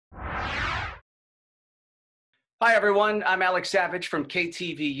Hi, everyone. I'm Alex Savidge from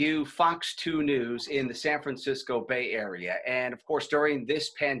KTVU Fox 2 News in the San Francisco Bay Area. And of course, during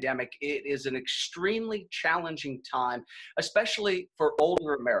this pandemic, it is an extremely challenging time, especially for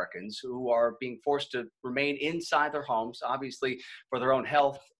older Americans who are being forced to remain inside their homes, obviously for their own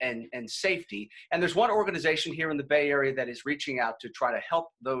health and safety. And there's one organization here in the Bay Area that is reaching out to try to help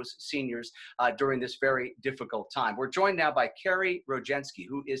those seniors during this very difficult time. We're joined now by Carrie Rogensky,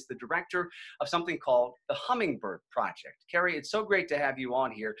 who is the director of something called the Hummingbird Project. Carrie, it's so great to have you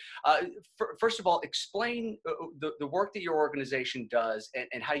on here. First of all, explain the work that your organization does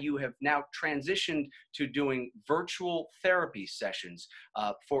and how you have now transitioned to doing virtual therapy sessions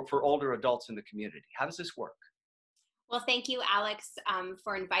for older adults in the community. How does this work? Well, thank you, Alex,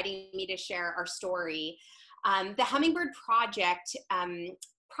 for inviting me to share our story. The Hummingbird Project,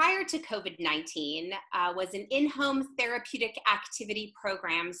 prior to COVID-19, was an in-home therapeutic activity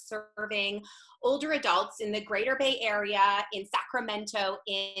program serving older adults in the Greater Bay Area, in Sacramento,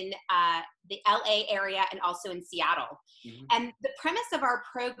 in the LA area, and also in Seattle. Mm-hmm. And the premise of our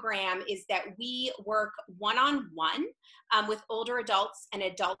program is that we work one-on-one with older adults and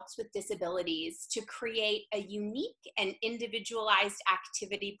adults with disabilities to create a unique and individualized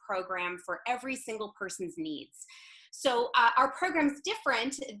activity program for every single person's needs. So our program's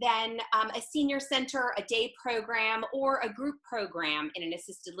different than a senior center, a day program, or a group program in an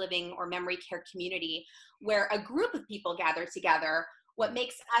assisted living or memory care community where a group of people gather together. What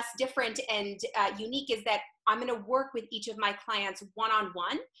makes us different and unique is that I'm going to work with each of my clients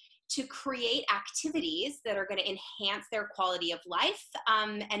one-on-one to create activities that are going to enhance their quality of life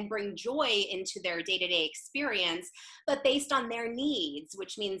and bring joy into their day-to-day experience, but based on their needs,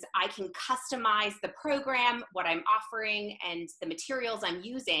 which means I can customize the program, what I'm offering, and the materials I'm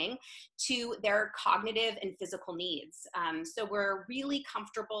using to their cognitive and physical needs. So we're really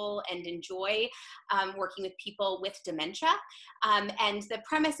comfortable and enjoy working with people with dementia. And the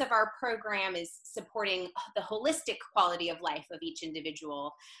premise of our program is supporting the holistic quality of life of each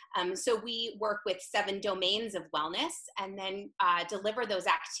individual. So we work with 7 domains of wellness and then deliver those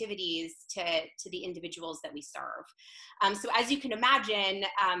activities to the individuals that we serve. So as you can imagine,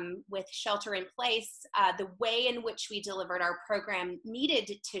 with shelter in place, the way in which we delivered our program needed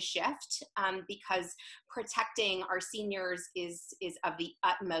to shift because protecting our seniors is of the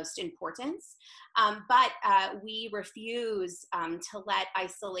utmost importance. But we refuse to let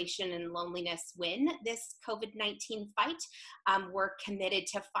isolation and loneliness win this COVID-19 fight. We're committed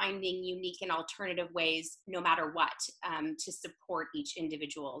to finding unique and alternative ways, no matter what, to support each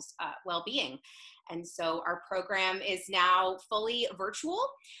individual's well-being. And so our program is now fully virtual.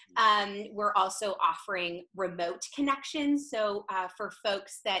 We're also offering remote connections. So for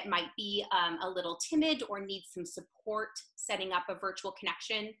folks that might be a little timid or need some support setting up a virtual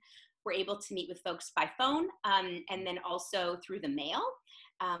connection, we're able to meet with folks by phone and then also through the mail,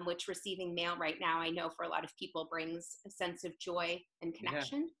 which receiving mail right now, I know for a lot of people brings a sense of joy and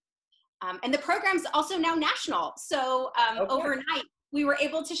connection. Yeah. And the program's also now national. So overnight, we were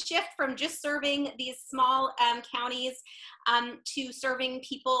able to shift from just serving these small counties to serving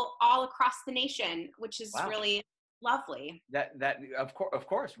people all across the nation, which is really lovely. That of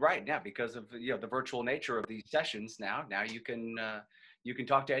course, right now, because of the virtual nature of these sessions now you can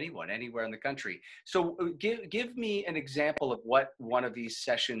talk to anyone anywhere in the country. So give me an example of what one of these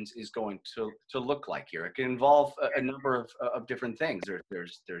sessions is going to look like here. It can involve a number of different things.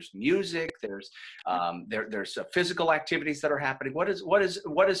 There's music. There's physical activities that are happening. What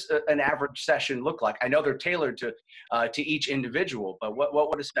does an average session look like? I know they're tailored to each individual, but what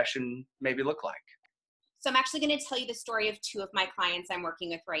would a session maybe look like? So I'm actually going to tell you the story of 2 of my clients I'm working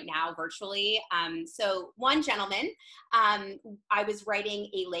with right now virtually. So one gentleman, I was writing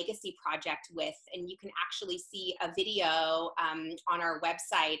a legacy project with, and you can actually see a video on our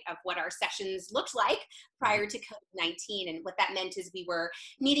website of what our sessions looked like prior to COVID-19. And what that meant is we were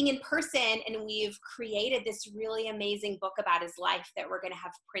meeting in person, and we've created this really amazing book about his life that we're going to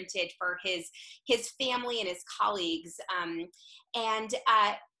have printed for his family and his colleagues.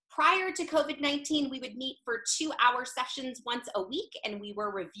 Prior to COVID-19, we would meet for 2-hour sessions once a week, and we were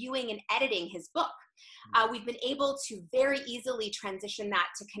reviewing and editing his book. We've been able to very easily transition that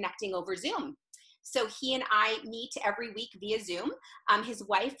to connecting over Zoom. So he and I meet every week via Zoom. His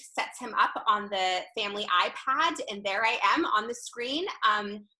wife sets him up on the family iPad, and there I am on the screen.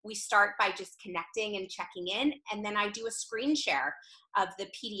 We start by just connecting and checking in, and then I do a screen share of the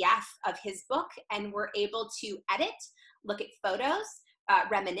PDF of his book, and we're able to edit, look at photos,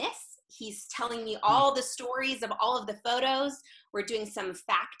 reminisce. He's telling me all the stories of all of the photos. We're doing some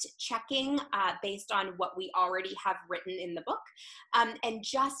fact checking based on what we already have written in the book, and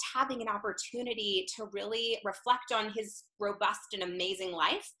just having an opportunity to really reflect on his robust and amazing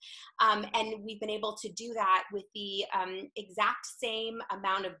life. And we've been able to do that with the exact same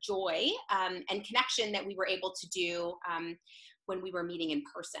amount of joy and connection that we were able to do when we were meeting in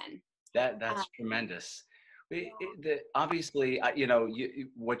person. That's tremendous. Obviously,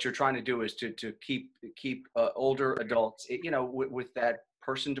 what you're trying to do is to keep older adults, with that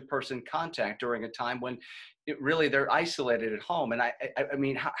person-to-person contact during a time when really they're isolated at home. And I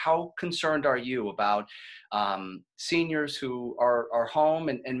mean, how concerned are you about seniors who are home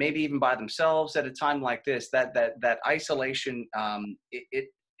and maybe even by themselves at a time like this? That isolation,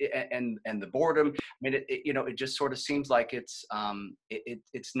 and the boredom. I mean, it just sort of seems like it's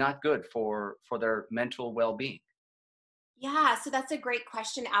not good for their mental well-being. Yeah, so that's a great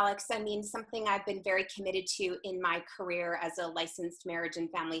question, Alex. I mean, something I've been very committed to in my career as a licensed marriage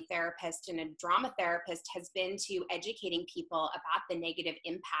and family therapist and a drama therapist has been to educating people about the negative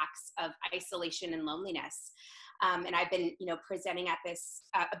impacts of isolation and loneliness. And I've been, presenting at this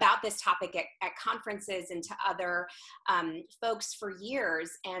about this topic at conferences and to other folks for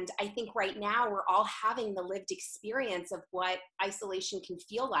years. And I think right now we're all having the lived experience of what isolation can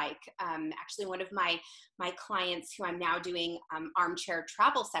feel like. Actually, one of my clients who I'm now doing armchair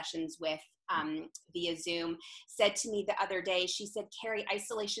travel sessions with via Zoom said to me the other day, she said, "Carrie,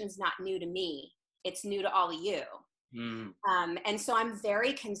 isolation's not new to me. It's new to all of you." Mm. And so I'm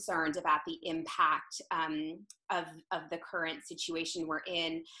very concerned about the impact of the current situation we're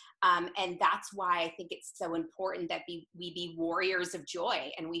in. And that's why I think it's so important that we be warriors of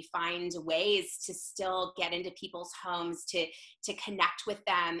joy and we find ways to still get into people's homes, to connect with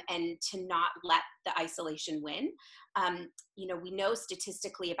them and to not let the isolation win. We know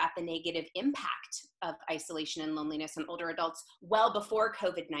statistically about the negative impact of isolation and loneliness in older adults well before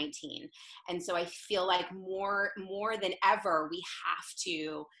COVID-19. And so I feel like more than ever, we have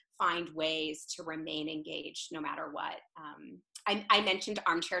to find ways to remain engaged no matter what. I mentioned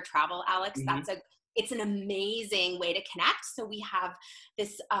armchair travel, Alex. Mm-hmm. It's an amazing way to connect. So we have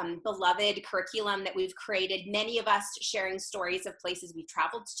this beloved curriculum that we've created, many of us sharing stories of places we've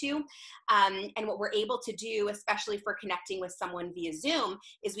traveled to. And what we're able to do, especially for connecting with someone via Zoom,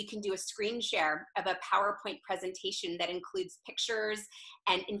 is we can do a screen share of a PowerPoint presentation that includes pictures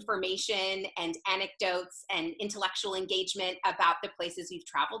and information and anecdotes and intellectual engagement about the places we've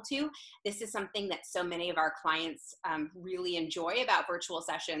traveled to. This is something that so many of our clients really enjoy about virtual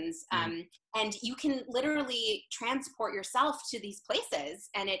sessions. And you can literally transport yourself to these places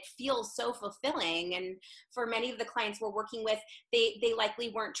and it feels so fulfilling. And for many of the clients we're working with, they likely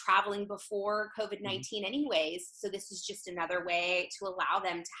weren't traveling before COVID-19 anyways. So this is just another way to allow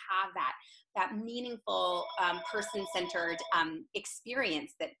them to have that meaningful person-centered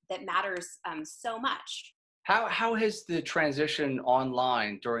experience that matters so much. How has the transition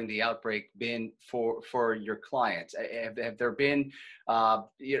online during the outbreak been for your clients? Have there been,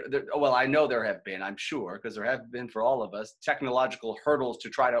 well, I know there have been, I'm sure, because there have been for all of us, technological hurdles to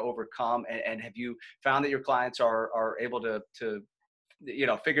try to overcome. And have you found that your clients are able to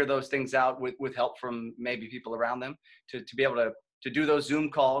figure those things out with help from maybe people around them to be able to do those Zoom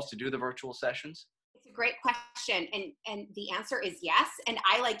calls, to do the virtual sessions? It's a great question. And the answer is yes. And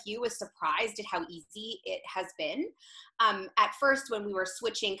I, like you, was surprised at how easy it has been. At first, when we were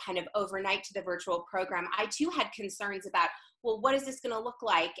switching kind of overnight to the virtual program, I too had concerns about, well, what is this going to look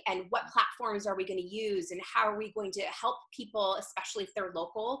like? And what platforms are we going to use? And how are we going to help people, especially if they're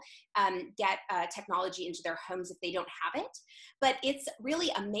local, get technology into their homes if they don't have it? But it's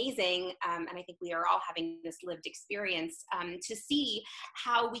really amazing, and I think we are all having this lived experience, to see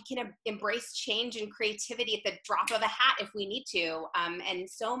how we can embrace change and creativity at the drop of a hat if we need to. And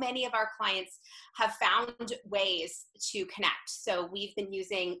so many of our clients have found ways to connect. So we've been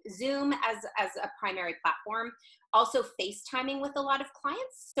using Zoom as a primary platform, also FaceTiming with a lot of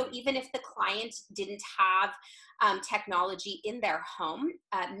clients. So even if the client didn't have technology in their home,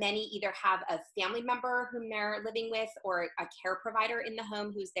 many either have a family member whom they're living with or a care provider in the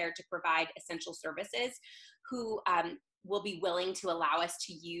home who's there to provide essential services, who will be willing to allow us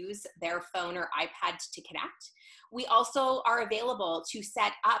to use their phone or iPad to connect. We also are available to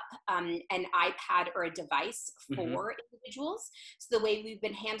set up an iPad or a device for individuals. So the way we've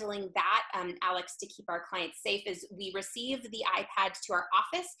been handling that, Alex, to keep our clients safe is we receive the iPad to our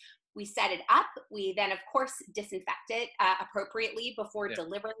office. We set it up. We then, of course, disinfect it appropriately before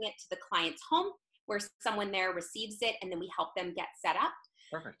delivering it to the client's home, where someone there receives it, and then we help them get set up.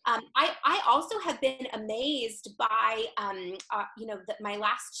 Perfect. I also have been amazed by, my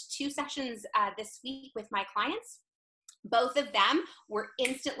last two sessions this week with my clients. Both of them were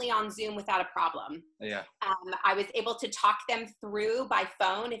instantly on Zoom without a problem. Yeah. I was able to talk them through by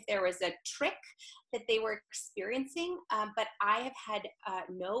phone if there was a trick that they were experiencing, but I have had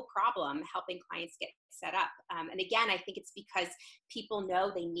no problem helping clients get set up. And again, I think it's because people know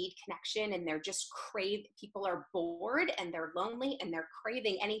they need connection, and they're just people are bored and they're lonely and they're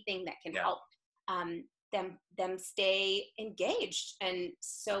craving anything that can help them stay engaged. And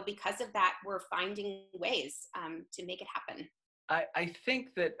so because of that, we're finding ways to make it happen. I think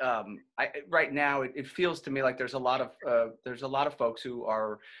that right now it feels to me like there's a lot of folks who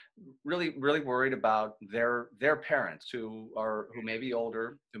are really worried about their parents who may be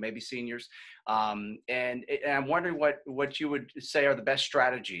older, who may be seniors, and I'm wondering what you would say are the best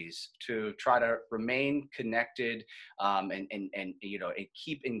strategies to try to remain connected, and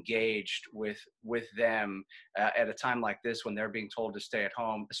keep engaged with them at a time like this when they're being told to stay at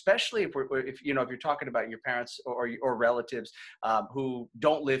home, especially if you're talking about your parents or relatives who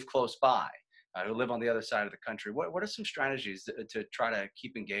don't live close by, who live on the other side of the country. What are some strategies to try to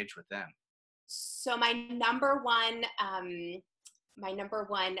keep engaged with them? So my number one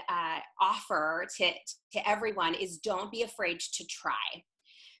offer to everyone is don't be afraid to try.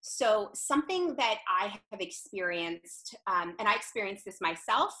 So something that I have experienced, and I experienced this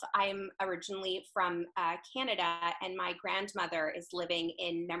myself. I'm originally from Canada, and my grandmother is living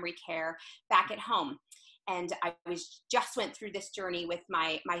in memory care back at home. And I just went through this journey with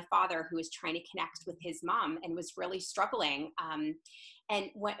my father, who was trying to connect with his mom and was really struggling. And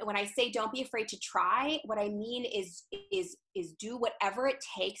when I say don't be afraid to try, what I mean is do whatever it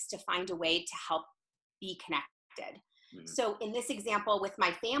takes to find a way to help be connected. Mm-hmm. So in this example with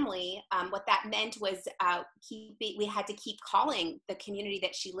my family, what that meant was we had to keep calling the community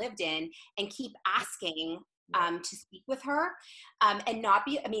that she lived in and keep asking to speak with her, and not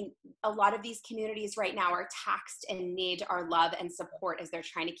be, a lot of these communities right now are taxed and need our love and support as they're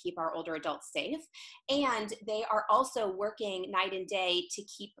trying to keep our older adults safe. And they are also working night and day to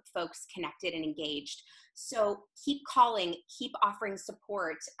keep folks connected and engaged. So keep calling, keep offering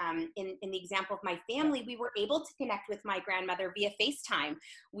support. In the example of my family, we were able to connect with my grandmother via FaceTime.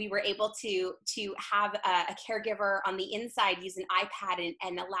 We were able to have a caregiver on the inside use an iPad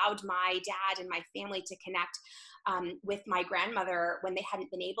and allowed my dad and my family to connect with my grandmother when they hadn't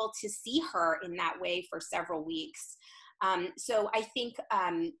been able to see her in that way for several weeks. So I think,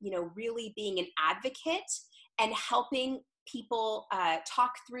 really being an advocate and helping people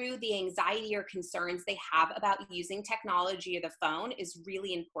talk through the anxiety or concerns they have about using technology or the phone is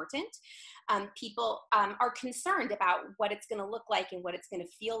really important. People are concerned about what it's going to look like and what it's going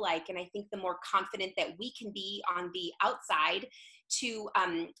to feel like. And I think the more confident that we can be on the outside to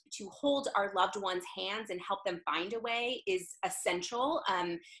hold our loved ones' hands and help them find a way is essential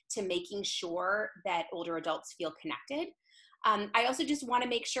to making sure that older adults feel connected. I also just want to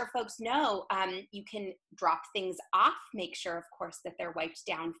make sure folks know you can drop things off, make sure, of course, that they're wiped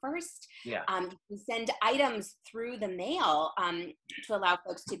down first. Yeah. You can send items through the mail to allow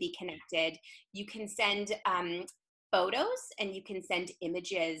folks to be connected. You can send photos and you can send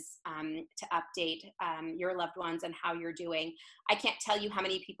images to update your loved ones on how you're doing. I can't tell you how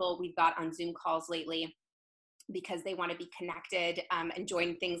many people we've got on Zoom calls lately because they want to be connected and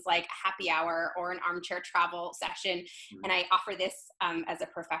join things like a happy hour or an armchair travel session. Mm-hmm. And I offer this as a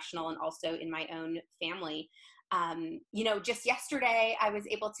professional and also in my own family. Just yesterday, I was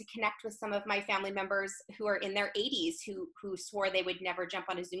able to connect with some of my family members who are in their 80s who swore they would never jump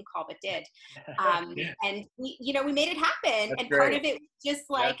on a Zoom call, but did. And we made it happen. That's and great. Part of it was just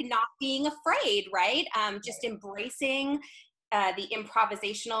not being afraid, right? Just embracing the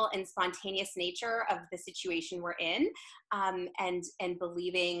improvisational and spontaneous nature of the situation we're in, and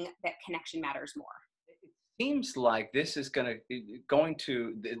believing that connection matters more. It seems like this is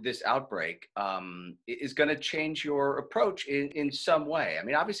this outbreak is going to change your approach in some way. I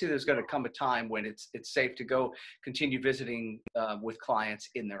mean, obviously there's going to come a time when it's safe to go continue visiting with clients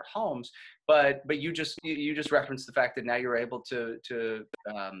in their homes, but you just referenced the fact that now you're able to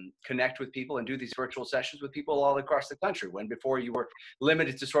connect with people and do these virtual sessions with people all across the country, when before you were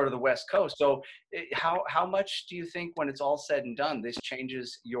limited to sort of the West Coast. So how much do you think, when it's all said and done, this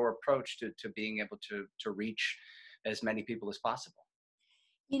changes your approach to being able to reach as many people as possible?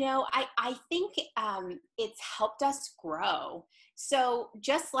 I think it's helped us grow. So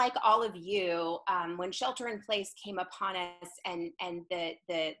just like all of you, when shelter in place came upon us and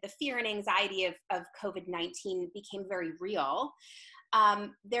the fear and anxiety of COVID-19 became very real,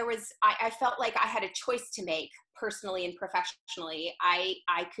 I felt like I had a choice to make personally and professionally. I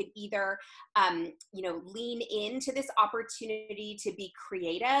could either, lean into this opportunity to be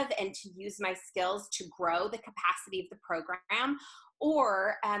creative and to use my skills to grow the capacity of the program,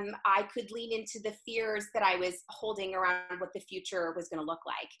 or I could lean into the fears that I was holding around what the future was going to look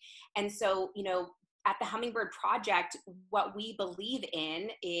like. And so, at the Hummingbird Project, what we believe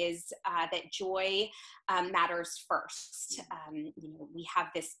in is that joy matters first. We have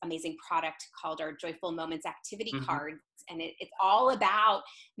this amazing product called our Joyful Moments activity cards, and it's all about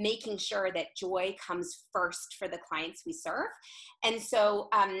making sure that joy comes first for the clients we serve. And so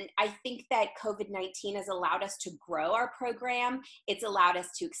I think that COVID-19 has allowed us to grow our program. It's allowed us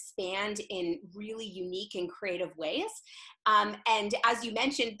to expand in really unique and creative ways. And as you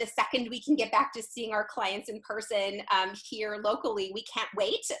mentioned, the second we can get back to seeing our clients in person here locally, we can't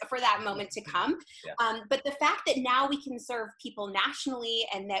wait for that moment to come. Yeah. But the fact that now we can serve people nationally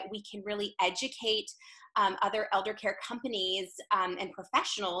and that we can really educate other elder care companies and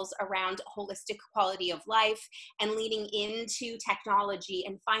professionals around holistic quality of life and leaning into technology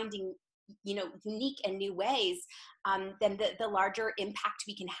and finding unique and new ways, then the larger impact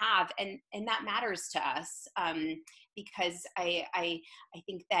we can have. And that matters to us because I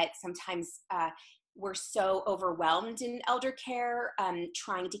think that sometimes we're so overwhelmed in elder care,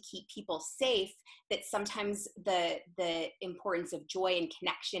 trying to keep people safe, that sometimes the importance of joy and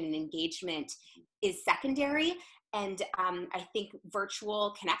connection and engagement is secondary. And I think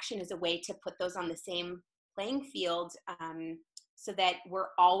virtual connection is a way to put those on the same playing field, so that we're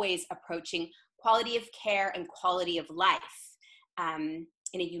always approaching quality of care and quality of life in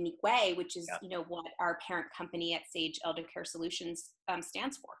a unique way, which is, what our parent company at Sage Elder Care Solutions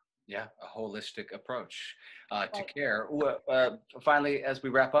stands for. Yeah, a holistic approach to care. Finally, as we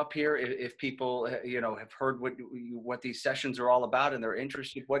wrap up here, if people have heard what these sessions are all about and they're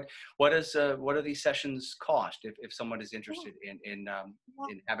interested, what do these sessions cost if someone is interested in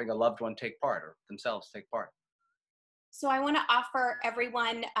having a loved one take part or themselves take part? So I want to offer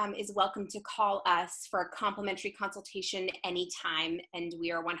everyone is welcome to call us for a complimentary consultation anytime, and we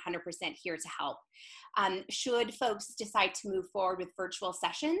are 100% here to help. Should folks decide to move forward with virtual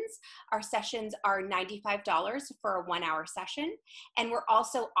sessions, our sessions are $95 for a 1-hour session, and we're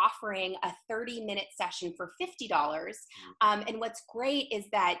also offering a 30-minute session for $50. And what's great is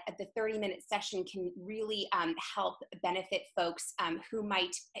that the 30-minute session can really help benefit folks who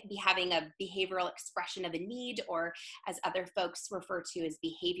might be having a behavioral expression of a need, or as other folks refer to as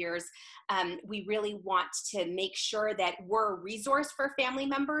behaviors. We really want to make sure that we're a resource for family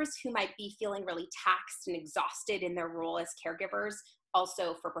members who might be feeling really taxed and exhausted in their role as caregivers,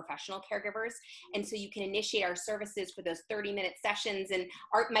 also for professional caregivers. And so you can initiate our services for those 30-minute sessions. And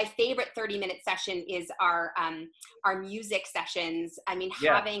my favorite 30-minute session is our music sessions. I mean,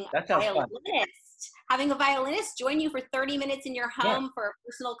 having a violinist join you for 30 minutes in your home for a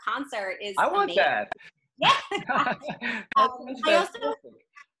personal concert is I want amazing. That. Yeah.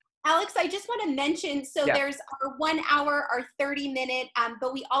 Alex, I just want to mention, there's our 1 hour, our 30-minute,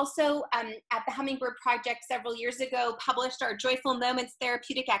 but we also, at the Hummingbird Project several years ago, published our Joyful Moments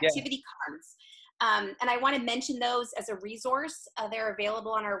therapeutic activity cards. And I want to mention those as a resource. They're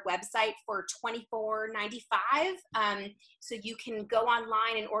available on our website for $24.95. So you can go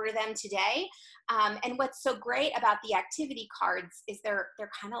online and order them today. And what's so great about the activity cards is they're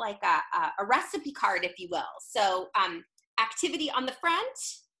kind of like a recipe card, if you will. So activity on the front,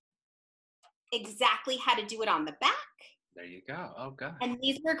 exactly how to do it on the back. There you go. Oh, God. And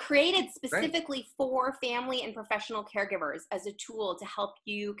these were created specifically for family and professional caregivers as a tool to help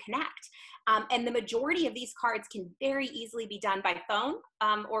you connect. And the majority of these cards can very easily be done by phone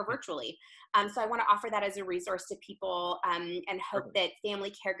or virtually. So I want to offer that as a resource to people, and hope that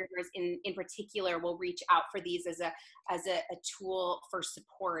family caregivers in particular will reach out for these as a tool for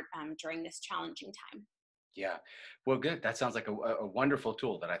support during this challenging time. Yeah, well, good. That sounds like a wonderful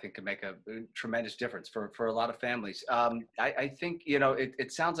tool that I think can make a tremendous difference for a lot of families. I think,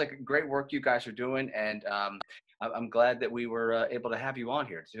 it sounds like great work you guys are doing, and I'm glad that we were able to have you on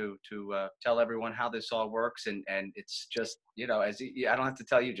here to tell everyone how this all works. And it's just, I don't have to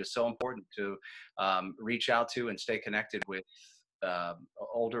tell you, just so important to reach out to and stay connected with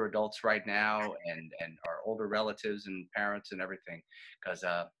older adults right now, and our older relatives and parents and everything, because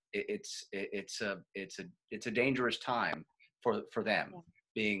it's a dangerous time for them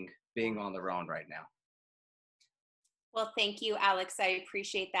being on their own right now. Well, thank you, Alex. I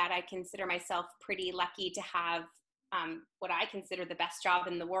appreciate that. I consider myself pretty lucky to have what I consider the best job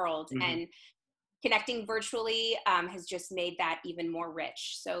in the world. Mm-hmm. And connecting virtually has just made that even more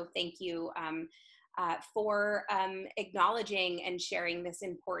rich. So thank you for acknowledging and sharing this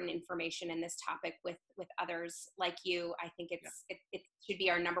important information and this topic with others like you. I think it should be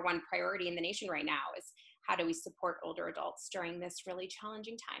our number one priority in the nation right now is how do we support older adults during this really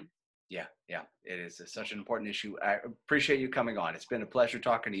challenging time. Yeah, yeah, it is such an important issue. I appreciate you coming on. It's been a pleasure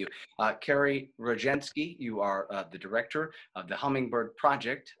talking to you. Carrie Rojensky, you are the director of the Hummingbird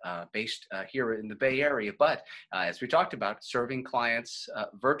Project based here in the Bay Area, but as we talked about, serving clients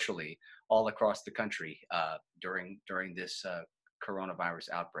virtually all across the country during this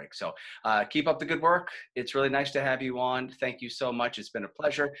coronavirus outbreak. So keep up the good work. It's really nice to have you on. Thank you so much. It's been a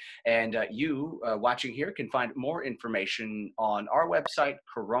pleasure. And you watching here can find more information on our website,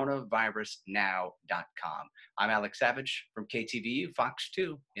 coronavirusnow.com. I'm Alex Savidge from KTVU Fox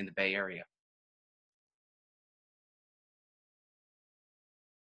 2 in the Bay Area.